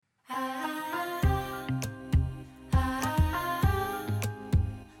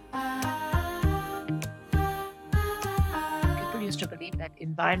to believe that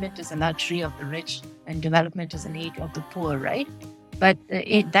environment is a luxury of the rich and development is a need of the poor, right? But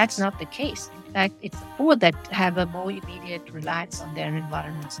that's not the case. In fact, it's the poor that have a more immediate reliance on their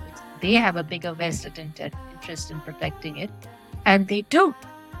environment. So they have a bigger vested interest in protecting it, and they do.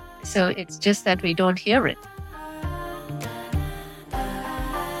 So it's just that we don't hear it.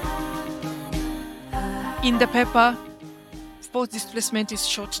 In the paper, forced displacement is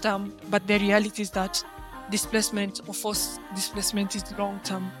short-term, but the reality is that displacement or forced displacement is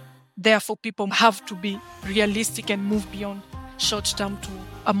long-term. Therefore, people have to be realistic and move beyond short-term to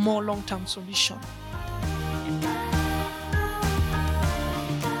a more long-term solution.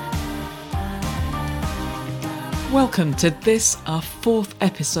 Welcome to this, our fourth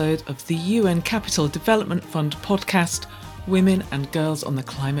episode of the UN Capital Development Fund podcast, Women and Girls on the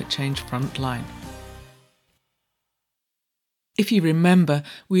Climate Change Front Line. If you remember,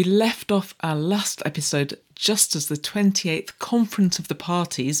 we left off our last episode just as the 28th Conference of the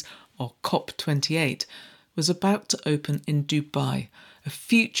Parties, or COP28, was about to open in Dubai, a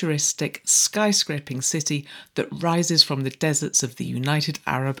futuristic, skyscraping city that rises from the deserts of the United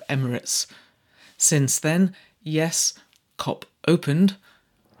Arab Emirates. Since then, yes, COP opened.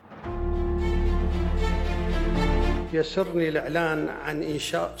 يسرني الإعلان عن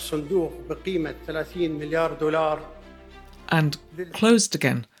إنشاء صندوق بقيمة 30 مليار دولار and closed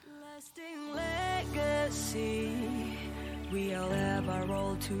again.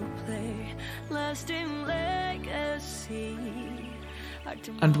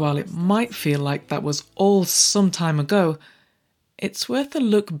 And while it might feel like that was all some time ago, it's worth a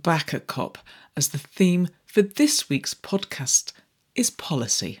look back at COP, as the theme for this week's podcast is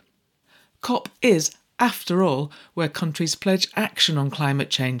policy. COP is, after all, where countries pledge action on climate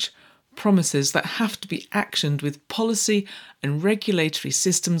change, promises that have to be actioned with policy and regulatory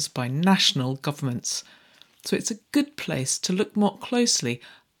systems by national governments. So it's a good place to look more closely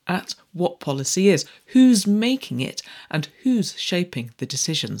at what policy is, who's making it, and who's shaping the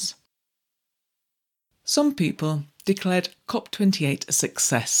decisions. Some people declared COP28 a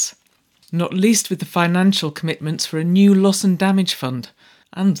success, not least with the financial commitments for a new loss and damage fund,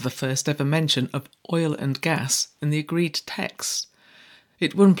 and the first ever mention of oil and gas in the agreed text.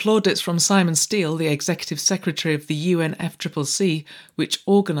 It won plaudits from Simon Steele, the Executive Secretary of the UNFCCC, which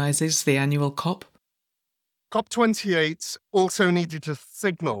organises the annual COP. COP28 also needed to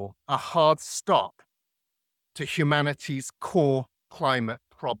signal a hard stop to humanity's core climate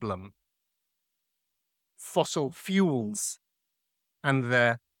problem: fossil fuels and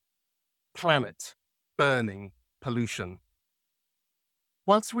their planet-burning pollution.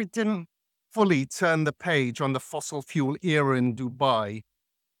 Whilst we didn't fully turn the page on the fossil fuel era in Dubai,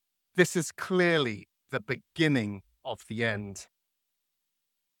 this is clearly the beginning of the end.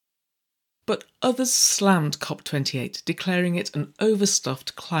 But others slammed COP28, declaring it an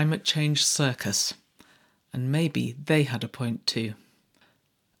overstuffed climate change circus. And maybe they had a point too.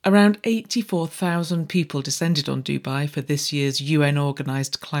 Around 84,000 people descended on Dubai for this year's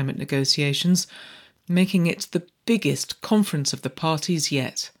UN-organised climate negotiations, making it the biggest conference of the parties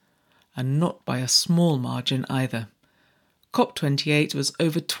yet, and not by a small margin either. COP28 was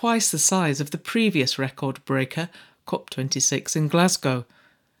over twice the size of the previous record breaker, COP26 in Glasgow.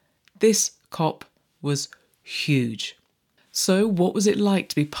 This COP was huge. So what was it like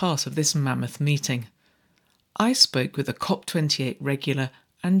to be part of this mammoth meeting? I spoke with a COP28 regular,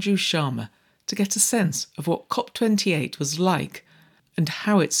 Andrew Sharma, to get a sense of what COP28 was like and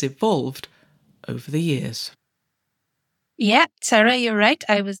how it's evolved over the years. Yeah, Sarah, you're right.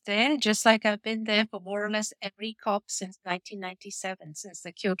 I was there, just like I've been there for more or less every COP since 1997, since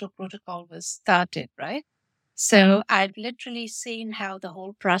the Kyoto Protocol was started, right? So I've literally seen how the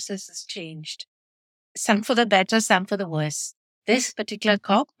whole process has changed. Some for the better, some for the worse. This particular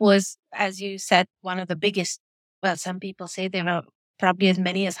COP was, as you said, one of the biggest. Well, some people say there were probably as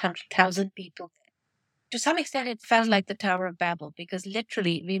many as 100,000 people. To some extent, it felt like the Tower of Babel, because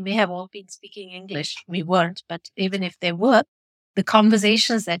literally we may have all been speaking English. We weren't, but even if they were, the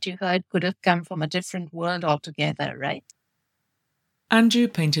conversations that you heard could have come from a different world altogether, right? Andrew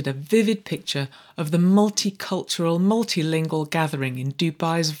painted a vivid picture of the multicultural, multilingual gathering in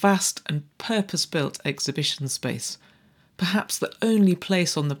Dubai's vast and purpose-built exhibition space, perhaps the only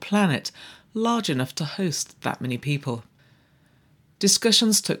place on the planet large enough to host that many people.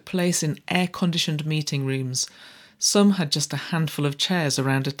 Discussions took place in air-conditioned meeting rooms. Some had just a handful of chairs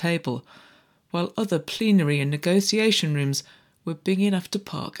around a table, while other plenary and negotiation rooms were big enough to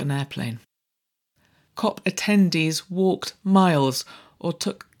park an airplane. COP attendees walked miles or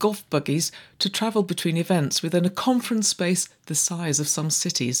took golf buggies to travel between events within a conference space the size of some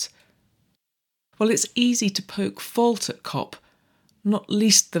cities. Well, it's easy to poke fault at COP, not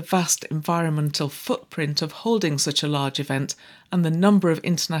least the vast environmental footprint of holding such a large event and the number of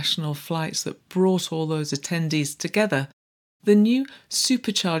international flights that brought all those attendees together, the new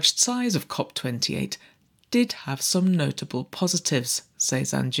supercharged size of COP28 did have some notable positives,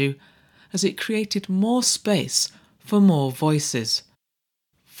 says Anju, as it created more space for more voices.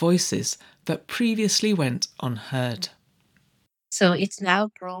 Voices that previously went unheard. So it's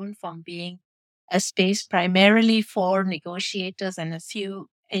now grown from being a space primarily for negotiators and a few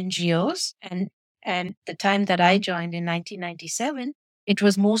NGOs. And the time that I joined in 1997, it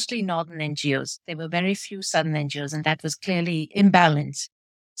was mostly northern NGOs. There were very few southern NGOs, and that was clearly imbalanced.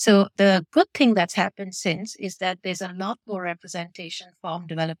 So the good thing that's happened since is that there's a lot more representation from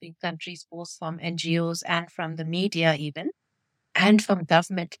developing countries, both from NGOs and from the media even, and from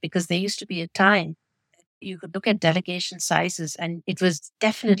government, because there used to be a time you could look at delegation sizes and it was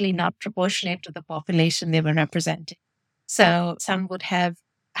definitely not proportionate to the population they were representing. So some would have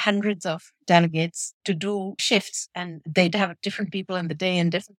hundreds of delegates to do shifts and they'd have different people in the day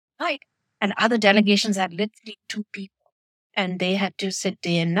and different night. And other delegations had literally 2 people and they had to sit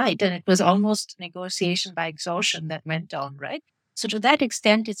day and night. And it was almost negotiation by exhaustion that went on, right? So to that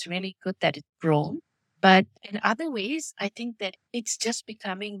extent, it's really good that it's grown. But in other ways, I think that it's just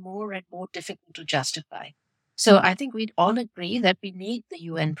becoming more and more difficult to justify. So I think we'd all agree that we need the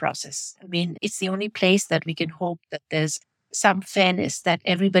UN process. I mean, it's the only place that we can hope that there's some fairness, that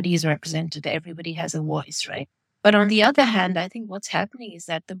everybody is represented, everybody has a voice, right? But on the other hand, I think what's happening is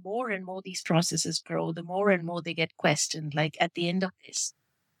that the more and more these processes grow, the more and more they get questioned, like at the end of this.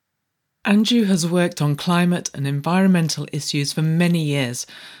 Anju has worked on climate and environmental issues for many years,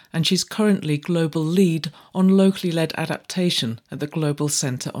 and she's currently global lead on locally led adaptation at the Global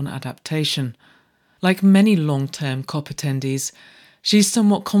Centre on Adaptation. Like many long-term COP attendees, she's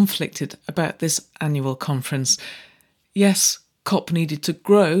somewhat conflicted about this annual conference. Yes, COP needed to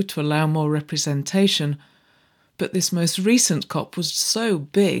grow to allow more representation, but this most recent COP was so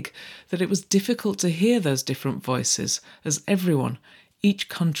big that it was difficult to hear those different voices as everyone, each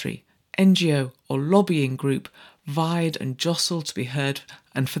country, NGO or lobbying group vied and jostled to be heard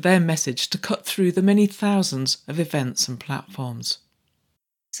and for their message to cut through the many thousands of events and platforms.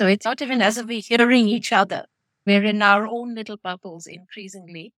 So it's not even as if we're hearing each other. We're in our own little bubbles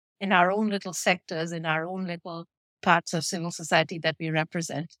increasingly, in our own little sectors, in our own little parts of civil society that we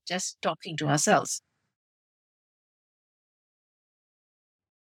represent, just talking to ourselves.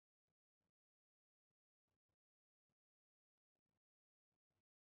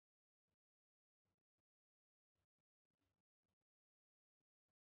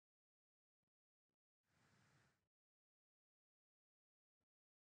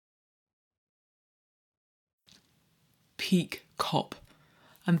 Peak COP,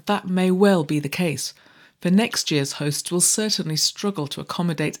 and that may well be the case, for next year's hosts will certainly struggle to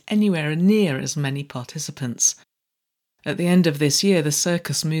accommodate anywhere near as many participants. At the end of this year, the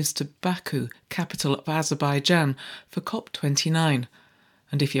circus moves to Baku, capital of Azerbaijan, for COP29,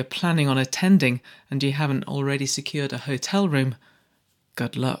 and if you're planning on attending and you haven't already secured a hotel room,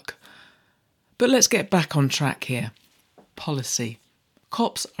 good luck. But let's get back on track here. Policy.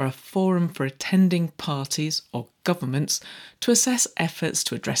 COPs are a forum for attending parties or governments to assess efforts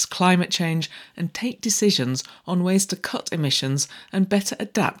to address climate change and take decisions on ways to cut emissions and better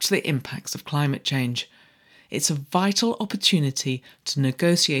adapt to the impacts of climate change. It's a vital opportunity to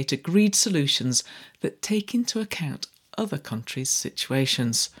negotiate agreed solutions that take into account other countries'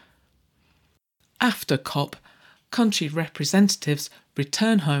 situations. After COP, country representatives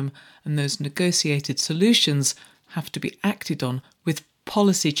return home and those negotiated solutions have to be acted on with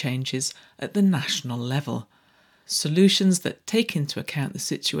policy changes at the national level. Solutions that take into account the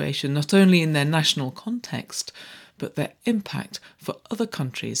situation not only in their national context, but their impact for other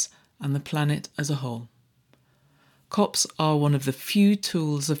countries and the planet as a whole. COPs are one of the few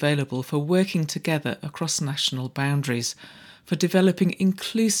tools available for working together across national boundaries, for developing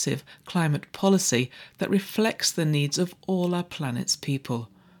inclusive climate policy that reflects the needs of all our planet's people,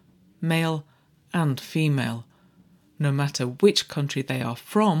 male and female, no matter which country they are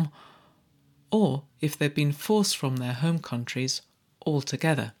from, or if they've been forced from their home countries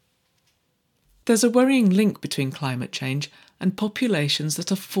altogether. There's a worrying link between climate change and populations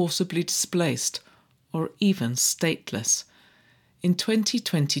that are forcibly displaced, or even stateless. In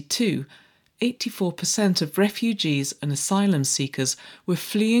 2022, 84% of refugees and asylum seekers were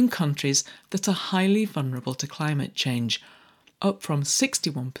fleeing countries that are highly vulnerable to climate change, up from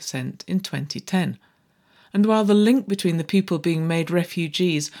 61% in 2010. And while the link between the people being made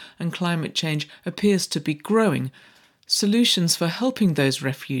refugees and climate change appears to be growing, solutions for helping those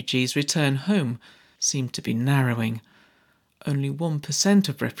refugees return home seem to be narrowing. only 1%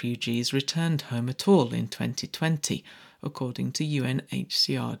 of refugees returned home at all in 2020, according to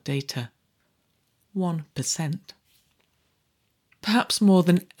UNHCR data. 1%. Perhaps more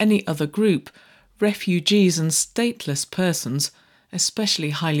than any other group, refugees and stateless persons,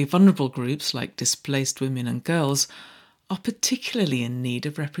 especially highly vulnerable groups like displaced women and girls, are particularly in need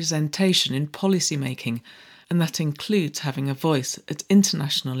of representation in policy making, and that includes having a voice at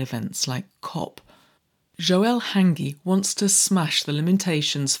international events like COP. Joelle Hangi wants to smash the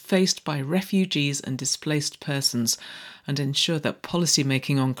limitations faced by refugees and displaced persons and ensure that policy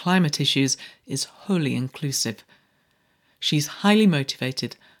making on climate issues is wholly inclusive. She's highly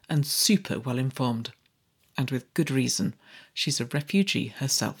motivated and super well informed. And with good reason. She's a refugee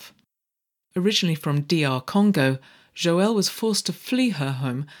herself. Originally from DR Congo, Joelle was forced to flee her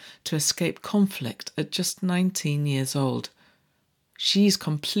home to escape conflict at just 19 years old. She's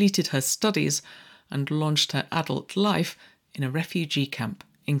completed her studies and launched her adult life in a refugee camp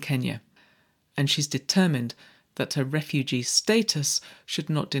in Kenya. And she's determined that her refugee status should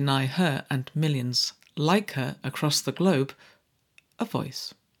not deny her and millions like her across the globe a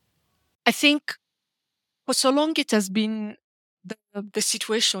voice. I think for so long it has been the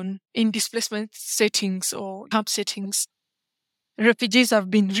situation in displacement settings or camp settings, refugees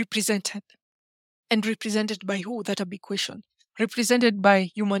have been represented. And represented by who? That's a big question. Represented by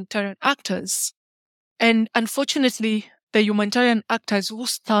humanitarian actors. And unfortunately, the humanitarian actors who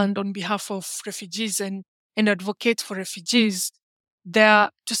stand on behalf of refugees and advocate for refugees, they are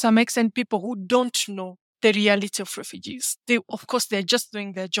to some extent people who don't know the reality of refugees. Of course, they're just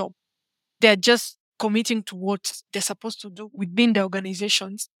doing their job. They're just committing to what they're supposed to do within the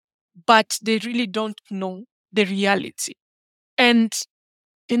organizations, but they really don't know the reality. And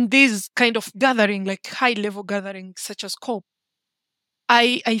in this kind of gathering, like high-level gatherings such as COP,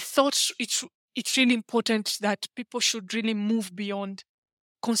 I thought it's really important that people should really move beyond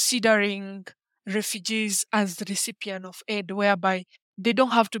considering refugees as the recipient of aid, whereby they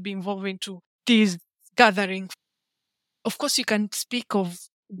don't have to be involved into these gatherings. Of course, you can speak of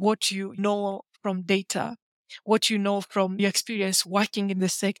what you know from data, what you know from your experience working in the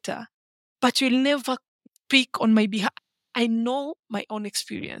sector, but you'll never speak on my behalf. I know my own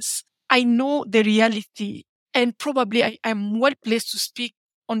experience. I know the reality, and probably I'm well placed to speak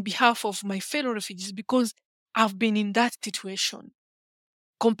on behalf of my fellow refugees because I've been in that situation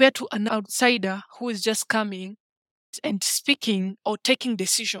compared to an outsider who is just coming and speaking or taking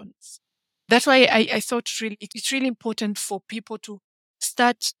decisions. That's why I thought it's really important for people to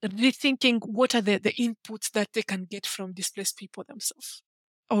start rethinking what are the inputs that they can get from displaced people themselves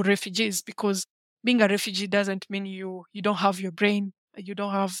or refugees, because being a refugee doesn't mean you don't have your brain, you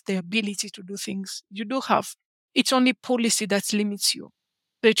don't have the ability to do things. You do have. It's only policy that limits you.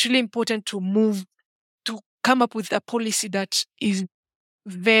 So it's really important to come up with a policy that is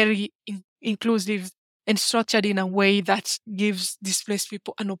very inclusive and structured in a way that gives displaced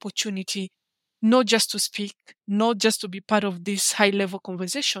people an opportunity not just to speak, not just to be part of these high-level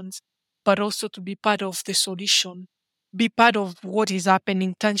conversations, but also to be part of the solution, be part of what is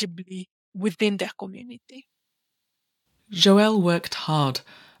happening tangibly within their community. Joelle worked hard,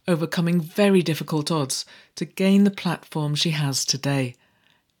 overcoming very difficult odds to gain the platform she has today.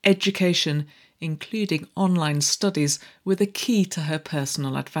 Education, including online studies, were the key to her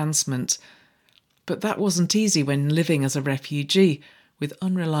personal advancement. But that wasn't easy when living as a refugee, with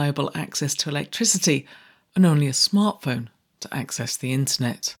unreliable access to electricity and only a smartphone to access the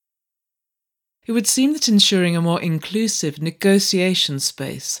internet. It would seem that ensuring a more inclusive negotiation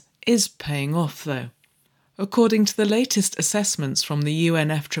space is paying off, though. According to the latest assessments from the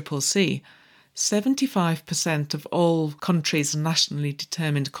UNFCCC, 75% of all countries' nationally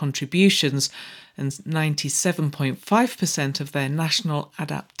determined contributions and 97.5% of their national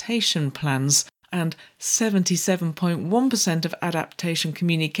adaptation plans and 77.1% of adaptation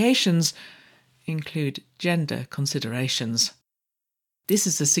communications include gender considerations. This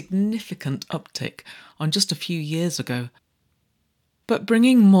is a significant uptick on just a few years ago. But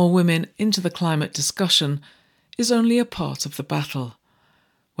bringing more women into the climate discussion is only a part of the battle.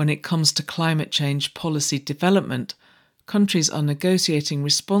 When it comes to climate change policy development, countries are negotiating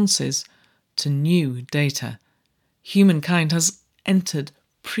responses to new data. Humankind has entered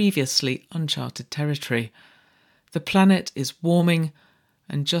previously uncharted territory. The planet is warming,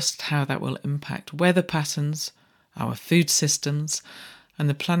 and just how that will impact weather patterns, our food systems, and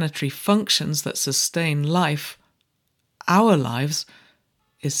the planetary functions that sustain life, our lives,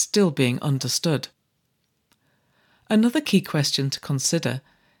 is still being understood. Another key question to consider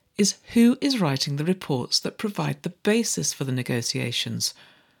is who is writing the reports that provide the basis for the negotiations?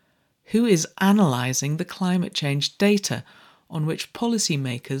 Who is analysing the climate change data on which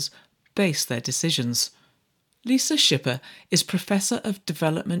policymakers base their decisions. Lisa Schipper is Professor of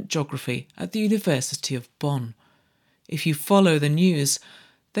Development Geography at the University of Bonn. If you follow the news,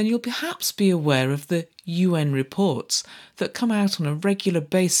 then you'll perhaps be aware of the UN reports that come out on a regular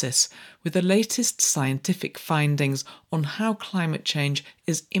basis with the latest scientific findings on how climate change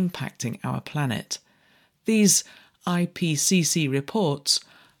is impacting our planet. These IPCC reports,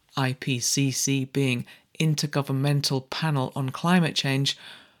 IPCC being Intergovernmental Panel on Climate Change,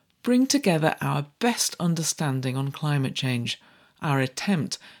 bring together our best understanding on climate change, our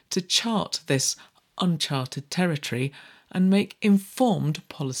attempt to chart this uncharted territory and make informed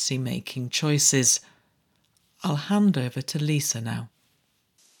policy-making choices. I'll hand over to Lisa now.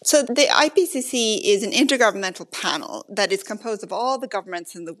 So the IPCC is an intergovernmental panel that is composed of all the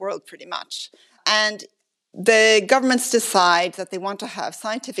governments in the world pretty much. And the governments decide that they want to have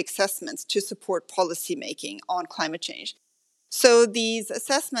scientific assessments to support policy making on climate change. So these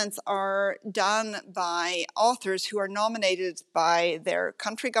assessments are done by authors who are nominated by their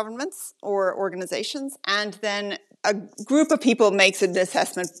country governments or organizations, and then a group of people makes an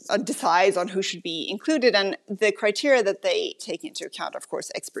assessment, decides on who should be included, and the criteria that they take into account, of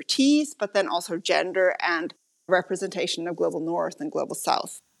course, expertise, but then also gender and representation of global north and global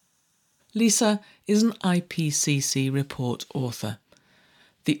south. Lisa is an IPCC report author.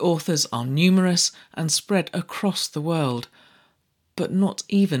 The authors are numerous and spread across the world, but not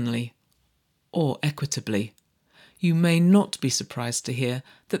evenly or equitably. You may not be surprised to hear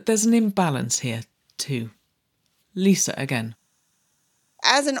that there's an imbalance here too. Lisa again.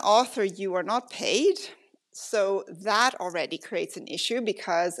 As an author, you are not paid, so that already creates an issue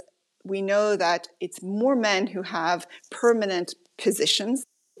because we know that it's more men who have permanent positions.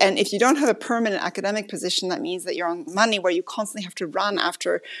 And if you don't have a permanent academic position, that means that you're on money where you constantly have to run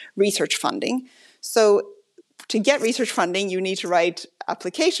after research funding. So to get research funding, you need to write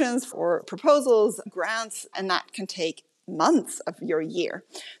applications for proposals, grants, and that can take months of your year.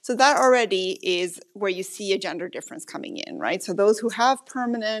 So that already is where you see a gender difference coming in, right? So those who have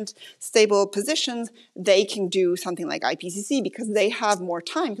permanent, stable positions, they can do something like IPCC because they have more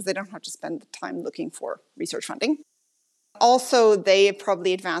time because they don't have to spend the time looking for research funding. Also, they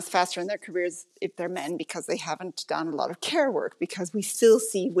probably advance faster in their careers if they're men because they haven't done a lot of care work because we still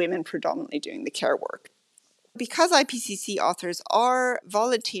see women predominantly doing the care work. Because IPCC authors are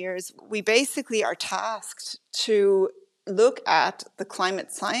volunteers, we basically are tasked to look at the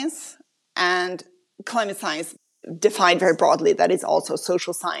climate science, and climate science defined very broadly, that is also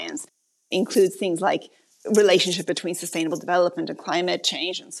social science, includes things like relationship between sustainable development and climate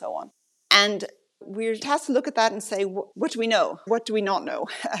change and so on. And we're tasked to look at that and say, what do we know? What do we not know?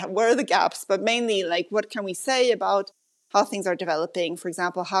 Where are the gaps? But mainly, like, what can we say about how things are developing? For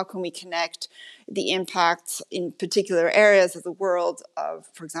example, how can we connect the impacts in particular areas of the world of,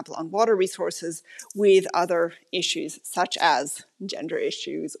 for example, on water resources with other issues such as gender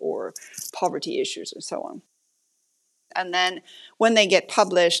issues or poverty issues and so on. And then when they get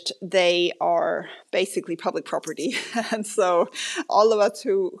published, they are basically public property. And so all of us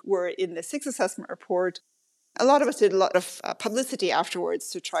who were in the sixth assessment report, a lot of us did a lot of publicity afterwards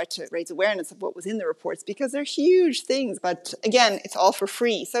to try to raise awareness of what was in the reports because they're huge things. But again, it's all for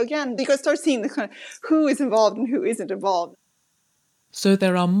free. So again, you can start seeing the kind of who is involved and who isn't involved. So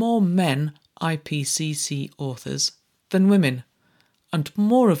there are more men IPCC authors than women, and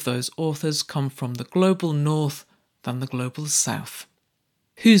more of those authors come from the global north than the global south.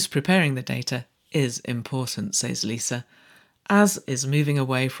 Who's preparing the data is important, says Lisa, as is moving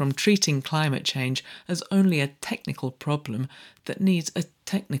away from treating climate change as only a technical problem that needs a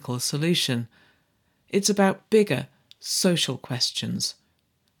technical solution. It's about bigger social questions.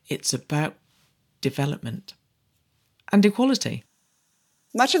 It's about development and equality.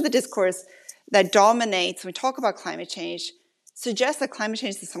 Much of the discourse that dominates when we talk about climate change suggests that climate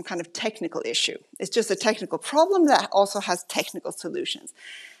change is some kind of technical issue. It's just a technical problem that also has technical solutions.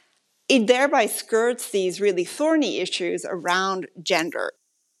 It thereby skirts these really thorny issues around gender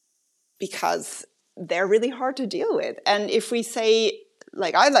because they're really hard to deal with. And if we say,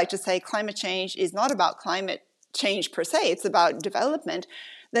 like I like to say, climate change is not about climate change per se, it's about development,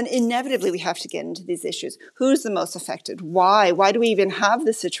 then inevitably we have to get into these issues. Who's the most affected? Why? Why do we even have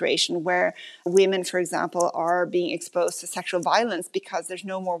this situation where women, for example, are being exposed to sexual violence because there's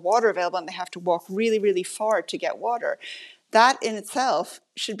no more water available and they have to walk really, really far to get water? That in itself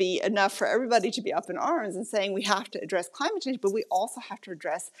should be enough for everybody to be up in arms and saying we have to address climate change, but we also have to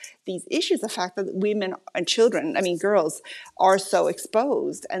address these issues, the fact that women and children, girls, are so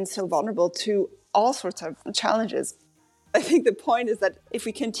exposed and so vulnerable to all sorts of challenges. I think the point is that if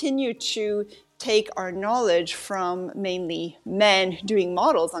we continue to take our knowledge from mainly men doing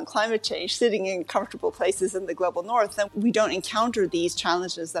models on climate change, sitting in comfortable places in the global north, then we don't encounter these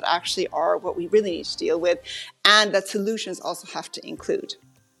challenges that actually are what we really need to deal with, and that solutions also have to include.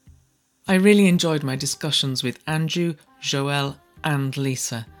 I really enjoyed my discussions with Anju, Joelle and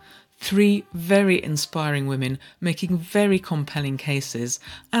Lisa. 3 very inspiring women making very compelling cases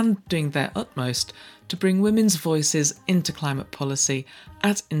and doing their utmost to bring women's voices into climate policy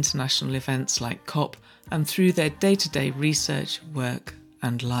at international events like COP and through their day-to-day research, work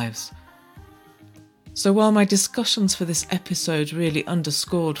and lives. So while my discussions for this episode really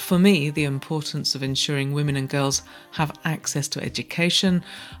underscored for me the importance of ensuring women and girls have access to education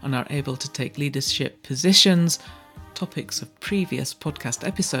and are able to take leadership positions, topics of previous podcast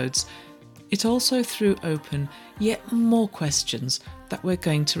episodes, it also threw open yet more questions that we're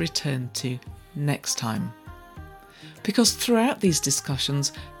going to return to next time. Because throughout these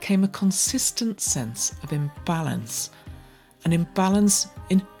discussions came a consistent sense of imbalance. An imbalance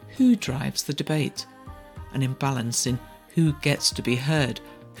in who drives the debate. An imbalance in who gets to be heard,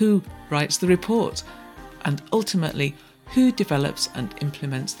 who writes the report, and ultimately who develops and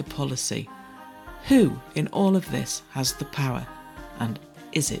implements the policy. Who in all of this has the power, and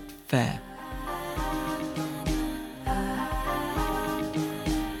is it fair?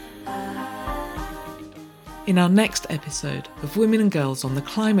 In our next episode of Women and Girls on the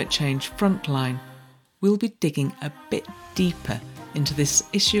Climate Change Frontline, we'll be digging a bit deeper into this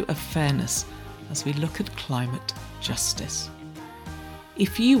issue of fairness as we look at climate justice.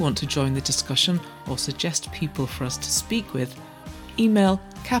 If you want to join the discussion or suggest people for us to speak with, email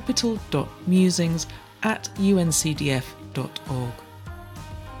capital.musings@uncdf.org.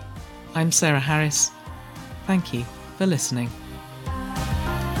 I'm Sarah Harris. Thank you for listening.